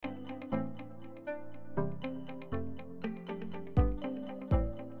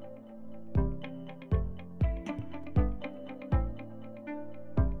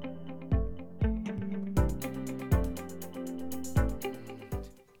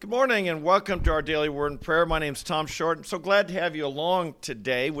morning and welcome to our daily word and prayer. My name is Tom Short. I'm so glad to have you along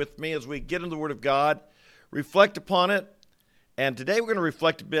today with me as we get into the Word of God, reflect upon it, and today we're going to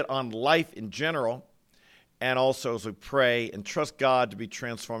reflect a bit on life in general and also as we pray and trust God to be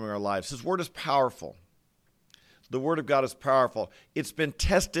transforming our lives. His Word is powerful. The Word of God is powerful. It's been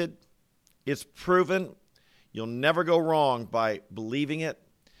tested. It's proven. You'll never go wrong by believing it.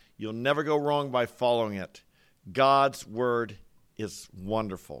 You'll never go wrong by following it. God's Word is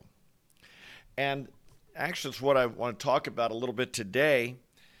wonderful. And actually, it's what I want to talk about a little bit today.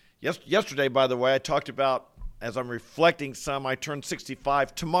 Yesterday, by the way, I talked about, as I'm reflecting some, I turned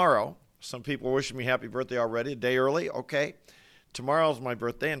 65 tomorrow. Some people are wishing me happy birthday already, a day early. Okay, tomorrow's my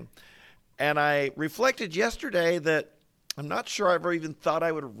birthday. And I reflected yesterday that I'm not sure I ever even thought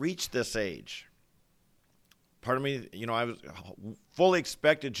I would reach this age. Part of me, I was fully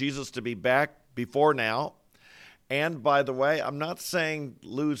expected Jesus to be back before now. And by the way, I'm not saying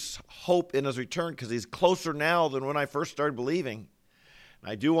lose hope in his return because he's closer now than when I first started believing.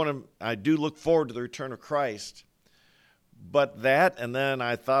 I do look forward to the return of Christ. But that, and then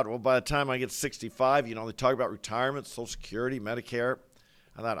I thought, well, by the time I get 65, they talk about retirement, Social Security, Medicare.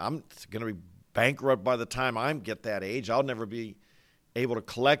 I thought I'm going to be bankrupt by the time I get that age. I'll never be able to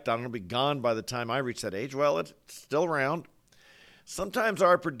collect. I'm going to be gone by the time I reach that age. Well, it's still around. Sometimes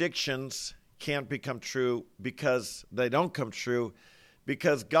our predictions can't become true because they don't come true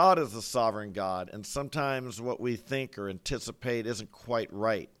because God is a sovereign God, and sometimes what we think or anticipate isn't quite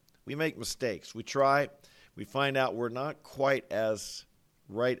right. We make mistakes. We try. We find out we're not quite as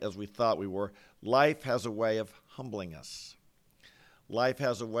right as we thought we were. Life has a way of humbling us. Life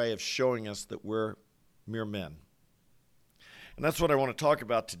has a way of showing us that we're mere men. And that's what I want to talk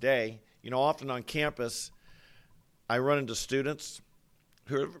about today. Often on campus, I run into students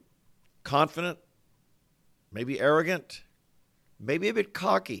who are confident, maybe arrogant, maybe a bit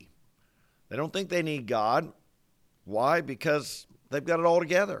cocky. They don't think they need God. Why? Because they've got it all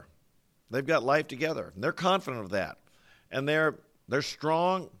together. They've got life together, and they're confident of that. And they're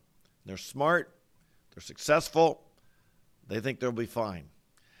strong, they're smart, they're successful. They think they'll be fine.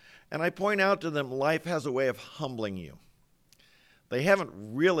 And I point out to them, life has a way of humbling you. They haven't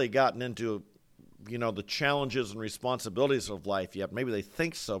really gotten into the challenges and responsibilities of life yet. Maybe they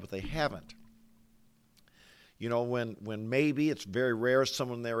think so, but they haven't. When maybe it's very rare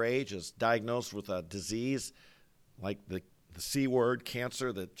someone their age is diagnosed with a disease like the C word,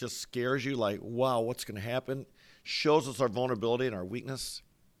 cancer, that just scares you, like, wow, what's going to happen? Shows us our vulnerability and our weakness.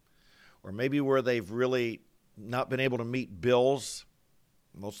 Or maybe where they've really not been able to meet bills.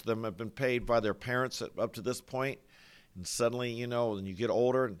 Most of them have been paid by their parents up to this point. And suddenly, when you get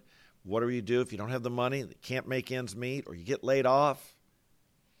older, and what do you do if you don't have the money, you can't make ends meet, or you get laid off?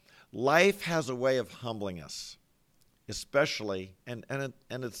 Life has a way of humbling us, especially, and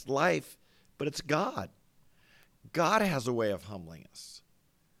it's life, but it's God. God has a way of humbling us.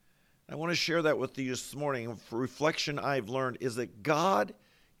 I want to share that with you this morning. For reflection I've learned is that God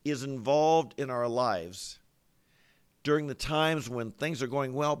is involved in our lives during the times when things are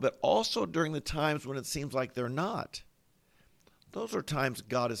going well, but also during the times when it seems like they're not. Those are times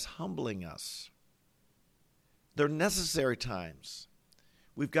God is humbling us. They're necessary times.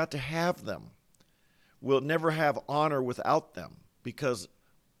 We've got to have them. We'll never have honor without them because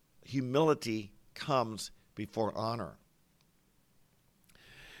humility comes before honor. In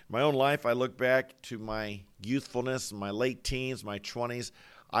my own life, I look back to my youthfulness, my late teens, my 20s.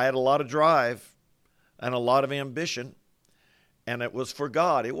 I had a lot of drive and a lot of ambition, and it was for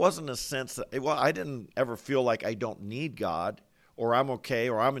God. It wasn't a sense that I didn't ever feel like I don't need God, or I'm okay,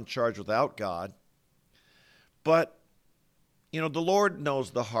 or I'm in charge without God. But, the Lord knows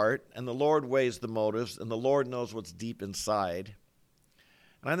the heart, and the Lord weighs the motives, and the Lord knows what's deep inside.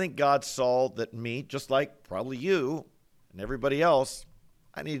 And I think God saw that me, just like probably you and everybody else,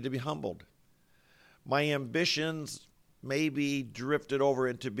 I needed to be humbled. My ambitions maybe drifted over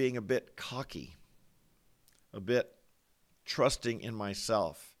into being a bit cocky, a bit trusting in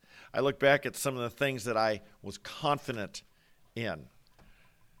myself. I look back at some of the things that I was confident in.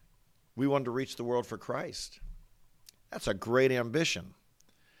 We wanted to reach the world for Christ. That's a great ambition.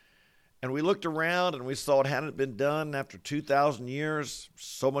 And we looked around and we saw it hadn't been done after 2,000 years.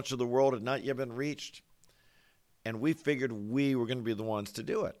 So much of the world had not yet been reached. And we figured we were going to be the ones to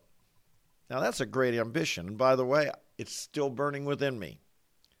do it. Now that's a great ambition. And by the way, it's still burning within me.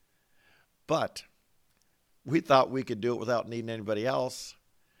 But we thought we could do it without needing anybody else.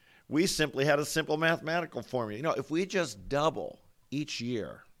 We simply had a simple mathematical formula. If we just double each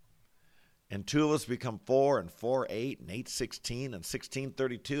year, And 2 of us become 4, and 4, 8, and 8, 16, and 16,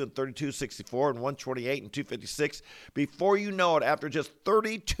 32, and 32, 64, and 128, and 256. Before you know it, after just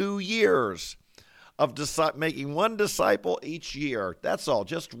 32 years of making one disciple each year, that's all,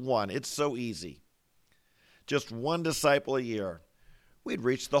 just one. It's so easy. Just one disciple a year. We'd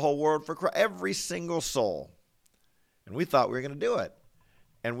reach the whole world for Christ, every single soul. And we thought we were going to do it.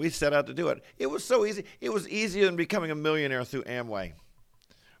 And we set out to do it. It was so easy. It was easier than becoming a millionaire through Amway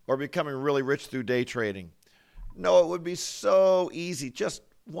or becoming really rich through day trading. No, it would be so easy. Just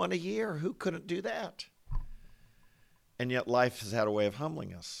one a year. Who couldn't do that? And yet life has had a way of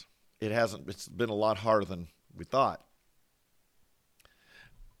humbling us. It hasn't. It's been a lot harder than we thought.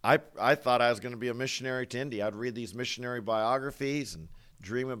 I thought I was going to be a missionary to India. I'd read these missionary biographies and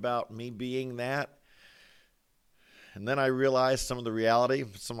dream about me being that. And then I realized some of the reality.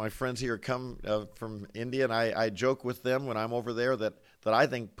 Some of my friends here come from India, and I joke with them when I'm over there that I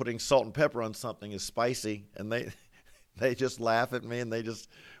think putting salt and pepper on something is spicy, and they just laugh at me, and they just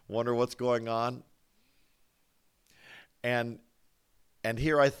wonder what's going on. And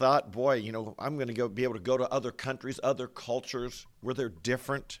here I thought, boy, I'm going to be able to go to other countries, other cultures where they're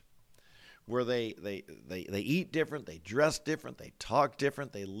different, where they eat different, they dress different, they talk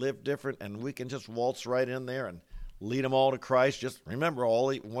different, they live different, and we can just waltz right in there and lead them all to Christ. Just remember,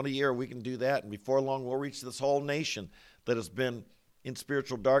 one a year we can do that, and before long we'll reach this whole nation that has been in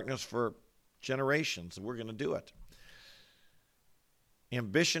spiritual darkness for generations, and we're going to do it.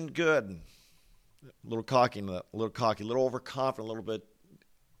 Ambition, good. A little cocky, a little overconfident, a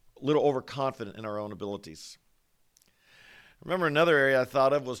little overconfident in our own abilities. Remember, another area I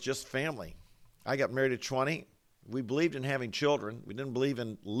thought of was just family. I got married at 20. We believed in having children. We didn't believe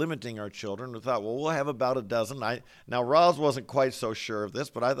in limiting our children. We thought, well, we'll have about a dozen. Now, Roz wasn't quite so sure of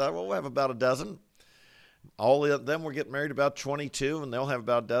this, but I thought, well, we'll have about a dozen. All of them will get married about 22, and they'll have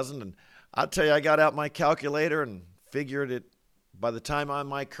about a dozen. And I'll tell you, I got out my calculator and figured it. By the time I'm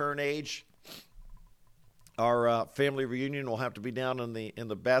my current age, our family reunion will have to be down in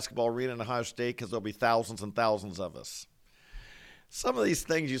the basketball arena in Ohio State because there'll be thousands and thousands of us. Some of these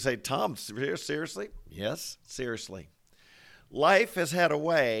things you say, Tom, seriously? Yes, seriously. Life has had a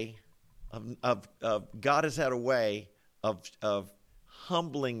way God has had a way of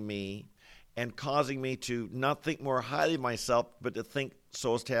humbling me and causing me to not think more highly of myself, but to think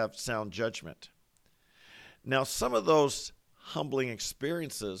so as to have sound judgment. Now, some of those humbling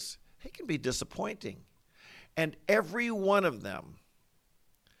experiences, it can be disappointing. And every one of them,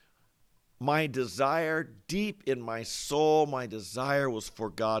 my desire, deep in my soul, my desire was for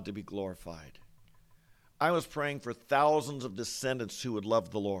God to be glorified. I was praying for thousands of descendants who would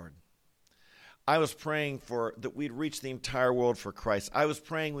love the Lord. I was praying for that we'd reach the entire world for Christ. I was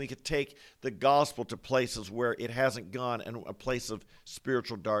praying we could take the gospel to places where it hasn't gone, and a place of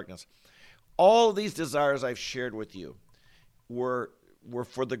spiritual darkness. All of these desires I've shared with you were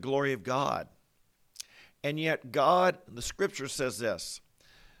for the glory of God. And yet God, the scripture says this,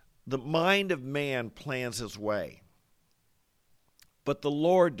 the mind of man plans his way, but the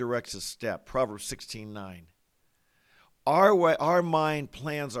Lord directs his step. Proverbs 16:9. Our mind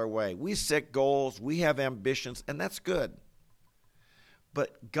plans our way. We set goals, we have ambitions, and that's good.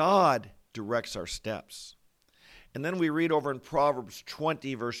 But God directs our steps. And then we read over in Proverbs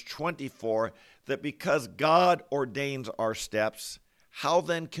 20, verse 24, that because God ordains our steps, how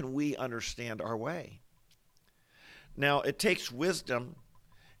then can we understand our way? Now, it takes wisdom,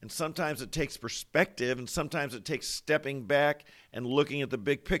 and sometimes it takes perspective, and sometimes it takes stepping back and looking at the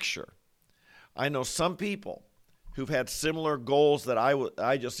big picture. I know some people who've had similar goals that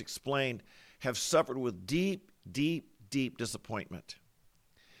I just explained have suffered with deep, deep, deep disappointment.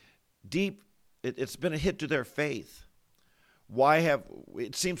 It's been a hit to their faith.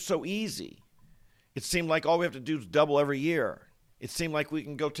 It seems so easy. It seemed like all we have to do is double every year. It seemed like we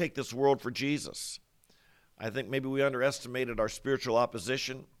can go take this world for Jesus. I think maybe we underestimated our spiritual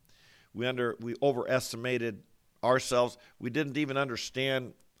opposition. We overestimated ourselves. We didn't even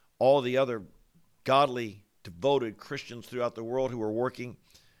understand all the other godly, devoted Christians throughout the world who were working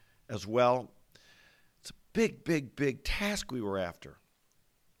as well. It's a big, big, big task we were after.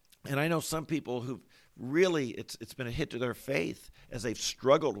 And I know some people who really, it's been a hit to their faith as they've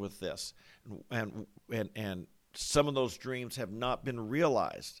struggled with this. And some of those dreams have not been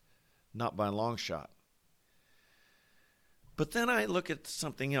realized, not by a long shot. But then I look at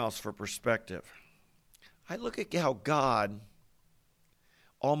something else for perspective. I look at how God,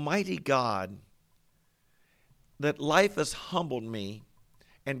 Almighty God, that life has humbled me,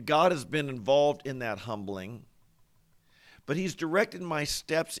 and God has been involved in that humbling, but he's directed my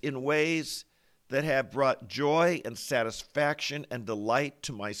steps in ways that have brought joy and satisfaction and delight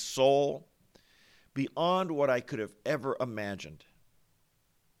to my soul. beyond what I could have ever imagined.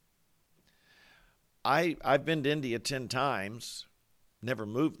 I've been to India 10 times, never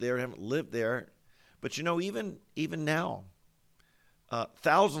moved there, haven't lived there. But even now,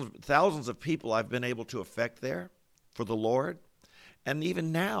 thousands of people I've been able to affect there for the Lord. And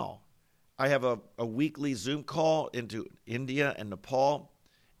even now, I have a weekly Zoom call into India and Nepal.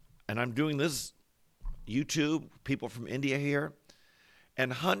 And I'm doing this YouTube, people from India here.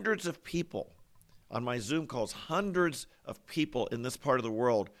 And hundreds of people on my Zoom calls, hundreds of people in this part of the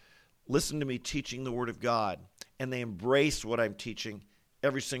world listen to me teaching the Word of God, and they embrace what I'm teaching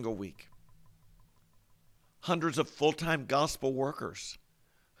every single week. Hundreds of full-time gospel workers.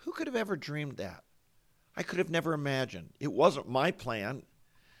 Who could have ever dreamed that? I could have never imagined. It wasn't my plan,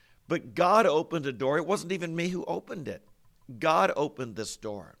 but God opened a door. It wasn't even me who opened it. God opened this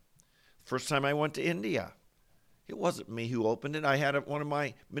door. First time I went to India, it wasn't me who opened it. I had one of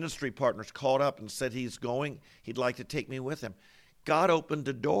my ministry partners called up and said he's going. He'd like to take me with him. God opened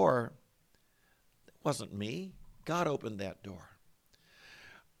a door. It wasn't me. God opened that door.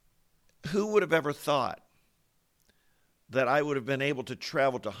 Who would have ever thought that I would have been able to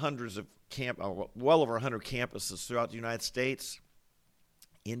travel to hundreds of well over 100 campuses throughout the United States,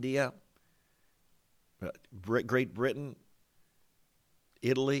 India, Great Britain,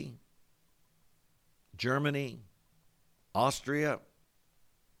 Italy, Germany, Austria,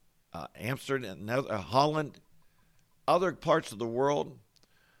 Amsterdam, Holland, other parts of the world?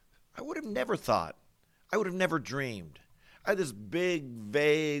 I would have never thought. I would have never dreamed. I had this big,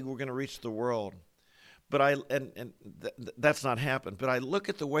 vague, we're going to reach the world. But that's not happened. But I look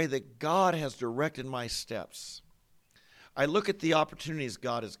at the way that God has directed my steps. I look at the opportunities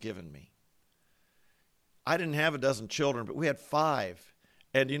God has given me. I didn't have a dozen children, but we had 5.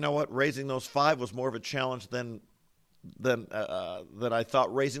 And you know what? Raising those 5 was more of a challenge than I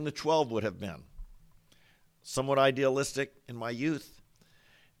thought raising the 12 would have been. Somewhat idealistic in my youth.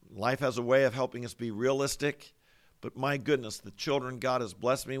 Life has a way of helping us be realistic. But my goodness, the children God has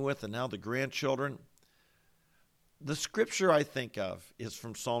blessed me with, and now the grandchildren. The scripture I think of is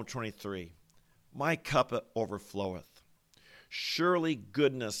from Psalm 23. My cup overfloweth. Surely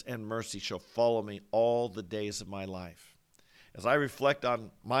goodness and mercy shall follow me all the days of my life. As I reflect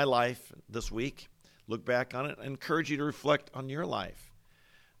on my life this week, look back on it, I encourage you to reflect on your life.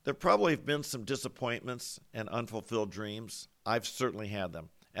 There probably have been some disappointments and unfulfilled dreams. I've certainly had them.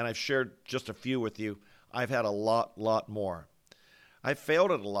 And I've shared just a few with you. I've had a lot more. I've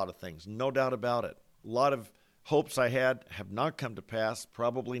failed at a lot of things, no doubt about it. A lot of hopes I had have not come to pass,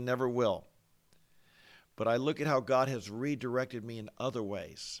 probably never will. But I look at how God has redirected me in other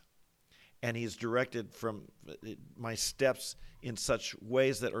ways. And he's directed from my steps in such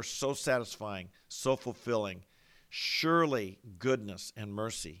ways that are so satisfying, so fulfilling. Surely goodness and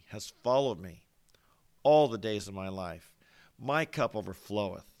mercy has followed me all the days of my life. My cup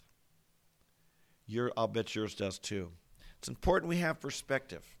overfloweth. I'll bet yours does too. It's important we have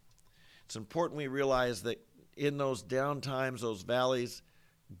perspective. It's important we realize that in those down times, those valleys,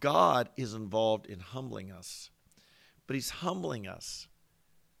 God is involved in humbling us. But he's humbling us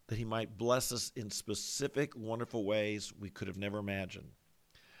that he might bless us in specific, wonderful ways we could have never imagined.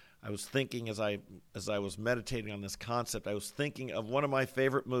 I was thinking as I was meditating on this concept, I was thinking of one of my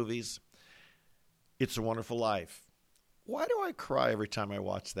favorite movies, It's a Wonderful Life. Why do I cry every time I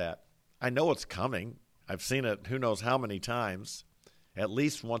watch that? I know it's coming. I've seen it who knows how many times, at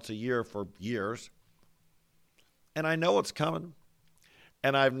least once a year for years. And I know it's coming.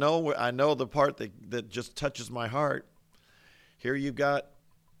 And I know the part that just touches my heart. Here you've got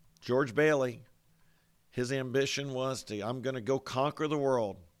George Bailey. His ambition was I'm going to go conquer the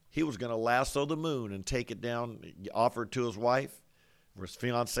world. He was going to lasso the moon and take it down, offered to his wife, or his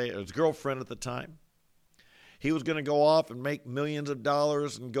fiancée, or his girlfriend at the time. He was going to go off and make millions of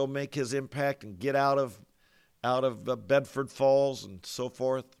dollars and go make his impact and get out of Bedford Falls and so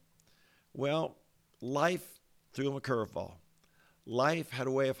forth. Well, life threw him a curveball. Life had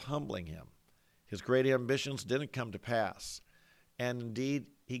a way of humbling him. His great ambitions didn't come to pass. And indeed,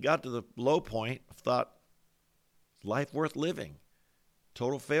 he got to the low point of thought, life worth living?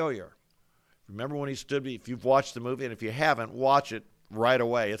 Total failure. Remember when he stood, if you've watched the movie, and if you haven't, watch it right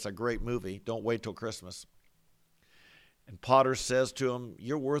away. It's a great movie. Don't wait till Christmas. And Potter says to him,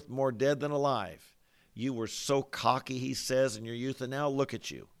 you're worth more dead than alive. You were so cocky, he says, in your youth, and now look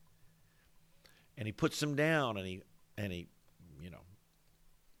at you. And he puts him down, and he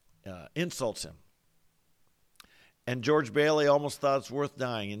insults him. And George Bailey almost thought it's worth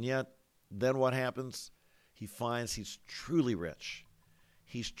dying. And yet, then what happens? He finds he's truly rich.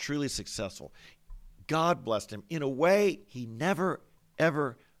 He's truly successful. God blessed him in a way he never,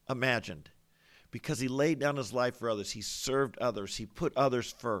 ever imagined. because he laid down his life for others. He served others. He put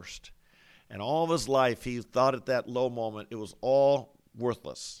others first. And all of his life, he thought at that low moment it was all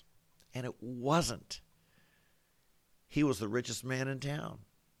worthless. And it wasn't. He was the richest man in town.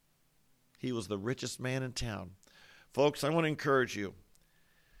 He was the richest man in town. Folks, I want to encourage you.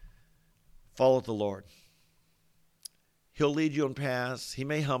 Follow the Lord. He'll lead you in paths. He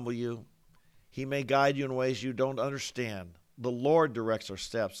may humble you. He may guide you in ways you don't understand. The Lord directs our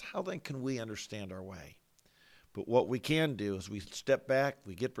steps. How then can we understand our way? But what we can do is we step back,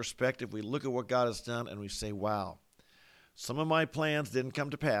 we get perspective, we look at what God has done, and we say, wow, some of my plans didn't come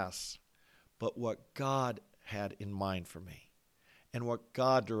to pass, but what God had in mind for me and what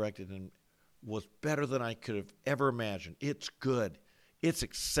God directed in was better than I could have ever imagined. It's good. It's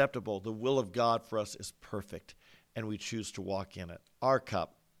acceptable. The will of God for us is perfect, and we choose to walk in it. Our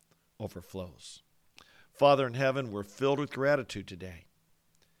cup overflows. Father in heaven, we're filled with gratitude today.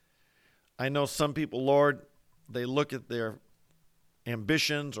 I know some people, Lord, they look at their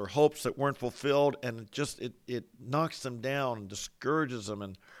ambitions or hopes that weren't fulfilled, and it knocks them down and discourages them,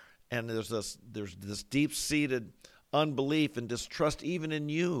 and there's this deep-seated unbelief and distrust even in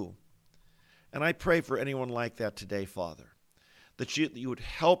you. And I pray for anyone like that today, Father, that you would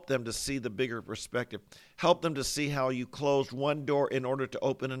help them to see the bigger perspective, help them to see how you closed one door in order to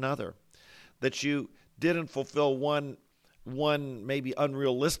open another, that you didn't fulfill one maybe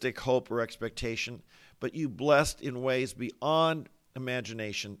unrealistic hope or expectation, but you blessed in ways beyond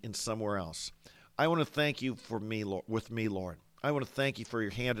imagination in somewhere else. I want to thank you for me, Lord, with me, Lord. I want to thank you for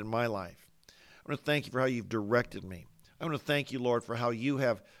your hand in my life. I want to thank you for how you've directed me. I want to thank you, Lord, for how you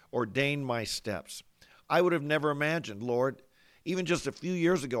have ordained my steps. I would have never imagined, Lord, even just a few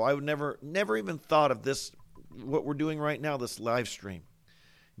years ago, I would never even thought of this, what we're doing right now, this live stream.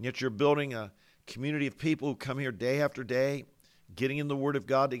 And yet you're building a community of people who come here day after day, getting in the Word of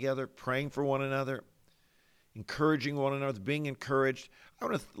God together, praying for one another, encouraging one another, being encouraged.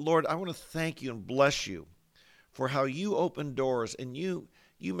 Lord, I want to thank you and bless you for how you open doors and you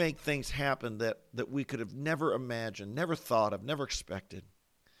make things happen that we could have never imagined, never thought of, never expected.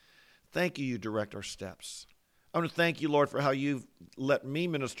 Thank you, you direct our steps. I want to thank you, Lord, for how you've let me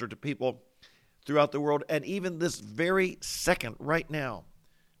minister to people throughout the world. And even this very second, right now,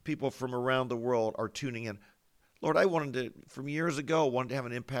 people from around the world are tuning in. Lord, from years ago, wanted to have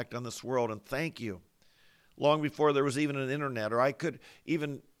an impact on this world, and thank you. Long before there was even an internet, or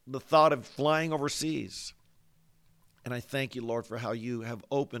the thought of flying overseas. And I thank you, Lord, for how you have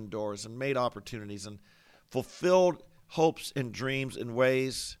opened doors and made opportunities and fulfilled hopes and dreams in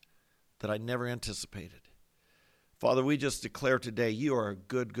ways that I never anticipated. Father, we just declare today you are a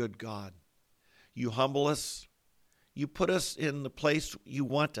good, good God. You humble us. You put us in the place you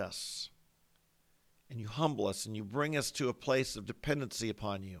want us. And you humble us and you bring us to a place of dependency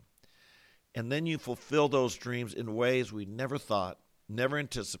upon you. And then you fulfill those dreams in ways we never thought, never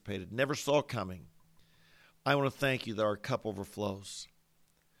anticipated, never saw coming. I want to thank you that our cup overflows.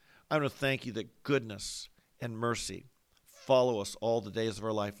 I want to thank you that goodness and mercy follow us all the days of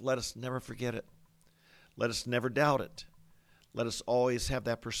our life. Let us never forget it. Let us never doubt it. Let us always have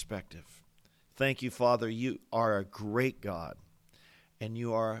that perspective. Thank you, Father. You are a great God, and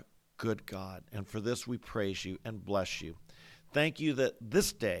you are a good God. And for this we praise you and bless you. Thank you that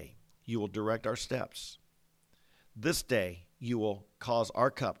this day you will direct our steps. This day you will cause our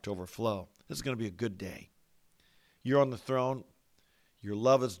cup to overflow. This is going to be a good day. You're on the throne. Your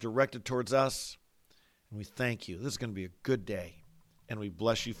love is directed towards us. And we thank you. This is going to be a good day. And we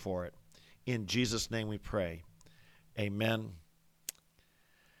bless you for it. In Jesus' name we pray. Amen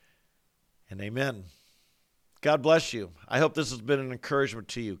and amen. God bless you. I hope this has been an encouragement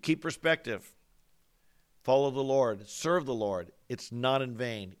to you. Keep perspective. Follow the Lord. Serve the Lord. It's not in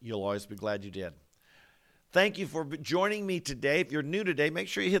vain. You'll always be glad you did. Thank you for joining me today. If you're new today, make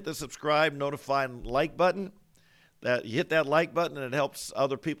sure you hit the subscribe, notify, and like button. You hit that like button, and it helps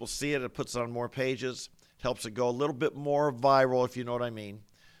other people see it. It puts it on more pages. It helps it go a little bit more viral, if you know what I mean.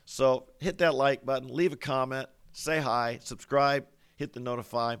 So hit that like button, leave a comment, say hi, subscribe, hit the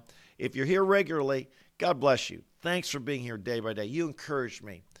notify. If you're here regularly, God bless you. Thanks for being here day by day. You encourage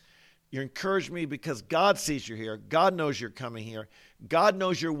me. You encourage me because God sees you here. God knows you're coming here. God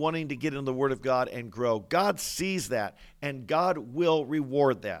knows you're wanting to get into the Word of God and grow. God sees that, and God will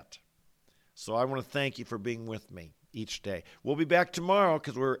reward that. So I want to thank you for being with me each day. We'll be back tomorrow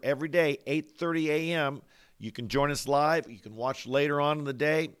because we're every day, 8:30 a.m. You can join us live. You can watch later on in the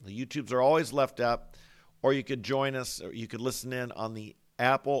day. The YouTubes are always left up. Or you could join us, or you could listen in on the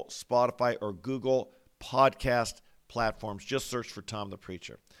Apple, Spotify, or Google podcast platforms. Just search for Tom the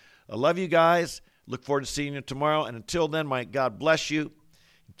Preacher. I love you guys. Look forward to seeing you tomorrow. And until then, my God bless you,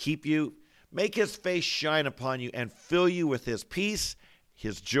 keep you. make his face shine upon you, and fill you with his peace,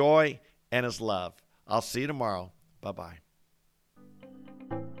 his joy, and his love. I'll see you tomorrow. Bye-bye.